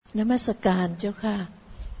นมัสการเจ้าค่ะ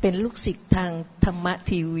เป็นลูกศิษย์ทางธรรมะ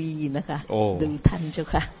ทีวีนะคะดูทันเจ้า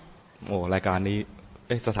ค่ะโอ้รายการนี้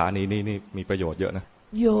สถานีนี้นี่มีประโยชน์เยอะนะ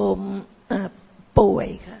โยมป่วย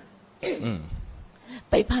ค่ะ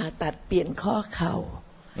ไปผ่าตัดเปลี่ยนข้อเข่า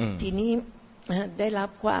ทีนี้ได้รับ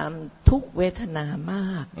ความทุกข์เวทนาม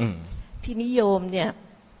ากทีนี้โยมเนี่ย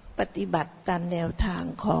ปฏิบัติตามแนวทาง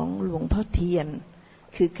ของหลวงพ่อเทียน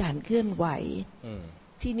คือการเคลื่อนไหว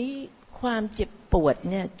ทีนี้ความเจ็บปวด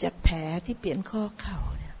เนี่ยจากแผลที่เปลี่ยนข้อเข่า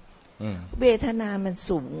เนี่ยเวทนามัน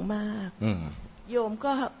สูงมากโยม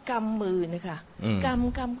ก็กำมือนะคะก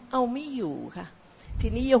ำเอาไม่อยู่ค่ะที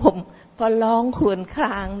นี้โยมพอร้องครวญคร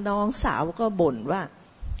างน้องสาวก็บ่นว่า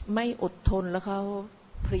ไม่อดทนแล้วเขา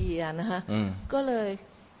เพลียนะคะก็เลย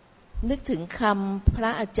นึกถึงคำพร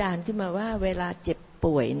ะอาจารย์ขึ้นมาว่าเวลาเจ็บ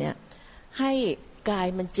ป่วยเนี่ยให้กาย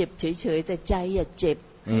มันเจ็บเฉยๆแต่ใจอย่าเจ็บ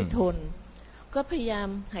ให้ทนก็พยายาม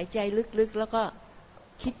หายใจลึกๆแล้วก็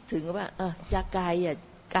คิดถึงว่าจะกายอย่า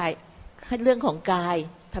กายให้เรื่องของกาย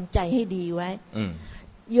ทำใจให้ดีไว้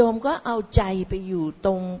โยมก็เอาใจไปอยู่ต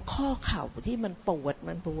รงข้อเข่าที่มันปวด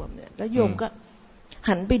มันบวมเนี่ยแล้วโยมก็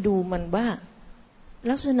หันไปดูมันว่า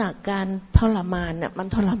ลักษณะการทรมานน่ะมัน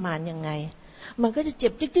ทรมานยังไงมันก็จะเจ็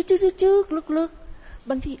บจึ๊กๆลึกๆ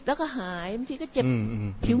บางทีแล้วก็หายบางทีก็เจ็บ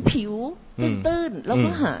ผิวๆตื้นๆแล้วก็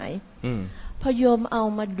หายพอโยมเอา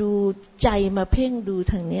มาดูใจมาเพ่งดู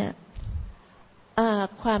ทางเนี้ย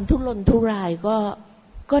ความทุรนทุราย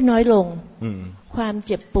ก็น้อยลงความเ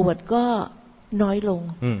จ็บปวดก็น้อยลง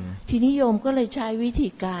ทีนี้โยมก็เลยใช้วิธี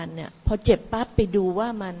การเนี่ยพอเจ็บปั๊บไปดูว่า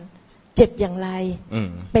มันเจ็บอย่างไร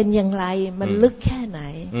เป็นอย่างไรมันลึกแค่ไหน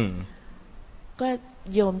ก็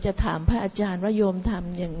โยมจะถามพระอาจารย์ว่าโยมท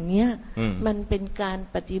ำอย่างเนี้ยมันเป็นการ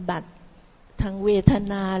ปฏิบัติทางเวท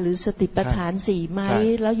นาหรือสติปัฏฐานสี่ไหม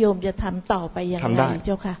แล้วโยมจะทำต่อไปอย่างไรเ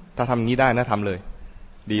จ้าค่ะถ้าทำงี้ได้นะทำเลย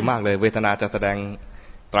ดีมากเลยเวทนาจะแสดง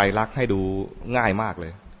ไตรลักษณ์ให้ดูง่ายมากเล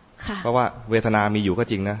ยเพราะว่าเวทนามีอยู่ก็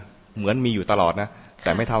จริงนะเหมือนมีอยู่ตลอดนะแ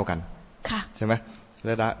ต่ไม่เท่ากันใช่ไหมแ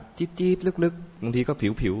ล้วจี๊ดลึกๆบางทีก็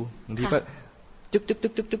ผิวบางทีก็จึ๊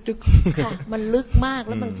กค่ะมันลึกมากแ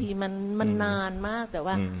ล้วบางทีมันนานมากแต่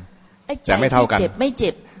ว่าไอ้ใจไม่เท่ากันไม่เจ็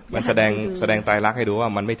บมันแสดงไตรลักษณ์ให้ดูว่า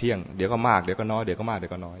มันไม่เที่ยงเดี๋ยวก็มากเดี๋ยวก็น้อยเดี๋ยวก็มากเดี๋ย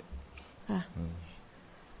วก็น้อย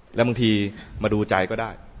แล้วบางทีมาดูใจก็ได้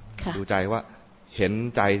ดูใจว่าเห็น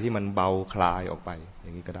ใจที่มันเบาคลายออกไปอย่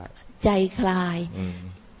างนี้ก็ได้ใจคลาย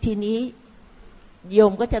ทีนี้โย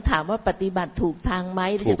มก็จะถามว่าปฏิบัติถูกทางไหม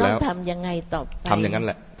หรือจะต้องทำยังไงต่อไปทำอย่างนั้นแ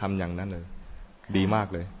หละทำอย่างนั้นเลยดีมาก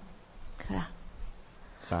เลยค่ะ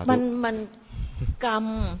มันกรรม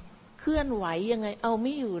เคลื่อนไหวยังไงเอาไ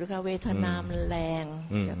ม่อยู่นะคะเวทนามันแรง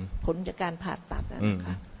จากผลจากการผ่าตัดนะค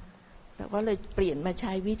ะแต่ก็เลยเปลี่ยนมาใ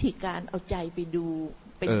ช้วิธีการเอาใจไปดู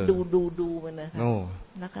ดูมันนะคะ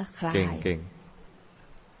แล้วก็คลายเก่ง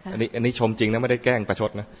อันนี้ชมจริงนะไม่ได้แกล้งประช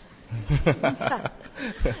ดนะ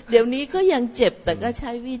เดี๋ยวนี้ก็ยังเจ็บแต่ก็ใ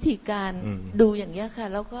ช้วิธีการดูอย่างนี้ค่ะ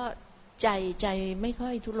แล้วก็ใจไม่ค่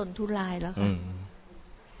อยทุรนทุรายแล้วค่ะ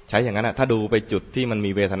ใช้อย่างนั้นนะถ้าดูไปจุดที่มัน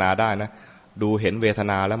มีเวทนาได้นะดูเห็นเวท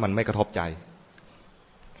นาแล้วมันไม่กระทบใจ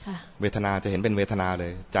เวทนาจะเห็นเป็นเวทนาเล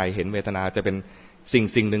ยใจเห็นเวทนาจะเป็น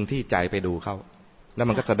สิ่งหนึ่งที่ใจไปดูเข้าแล้ว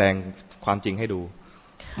มันก็แสดงความจริงให้ดู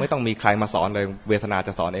ไม่ต้องมีใครมาสอนเลยเวทนาจ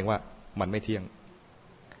ะสอนเองว่ามันไม่เที่ยง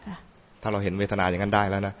ถ้าเราเห็นเวทนาอย่างนั้นได้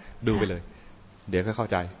แล้วนะดูไปเลยเดี๋ยวก็เข้า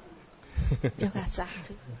ใจเจ้าค่ะสา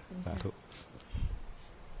ธุ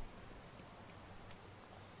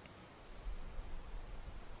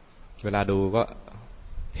เวลาดูก็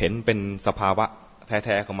เห็นเป็นสภาวะแ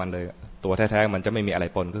ท้ๆของมันเลยตัวแท้ๆมันจะไม่มีอะไร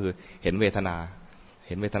ปนก็คือเห็นเวทนา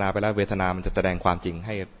ไปแล้วเวทนามันจะแสดงความจริง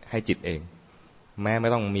ให้จิตเองแม้ไม่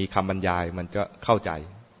ต้องมีคำบรรยายมันจะเข้าใจ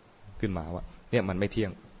ขึ้นมาว่าเนี่ยมันไม่เที่ย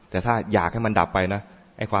งแต่ถ้าอยากให้มันดับไปนะ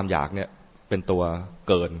ไอ้ความอยากเนี่ยเป็นตัว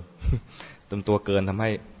เกินตัวเกินทำให้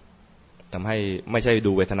ไม่ใช่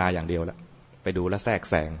ดูเวทนาอย่างเดียวแล้วไปดูแล้วแทรก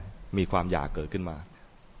แซงมีความอยากเกิดขึ้นมา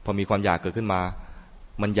พอมีความอยากเกิดขึ้นมา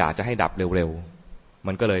มันอยากจะให้ดับเร็วๆ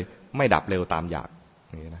มันก็เลยไม่ดับเร็วตามอยาก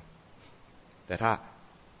อย่างนี้นะแต่ถ้า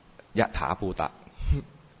ยะถาภูตะ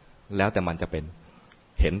แล้วแต่มันจะเป็น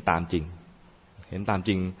เห็นตามจ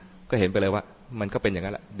ริงก็เห็นไปเลยว่ามันก็เป็นอย่าง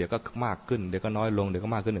นั้นแหละเดี๋ยวก็มากขึ้นเดี๋ยวก็น้อยลงเดี๋ยวก็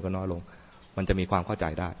มากขึ้นเดี๋ยวก็น้อยลงมันจะมีความเข้าใจ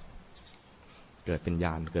ได้เกิดเป็นญ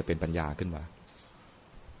าณเกิดเป็นปัญญาขึ้นมา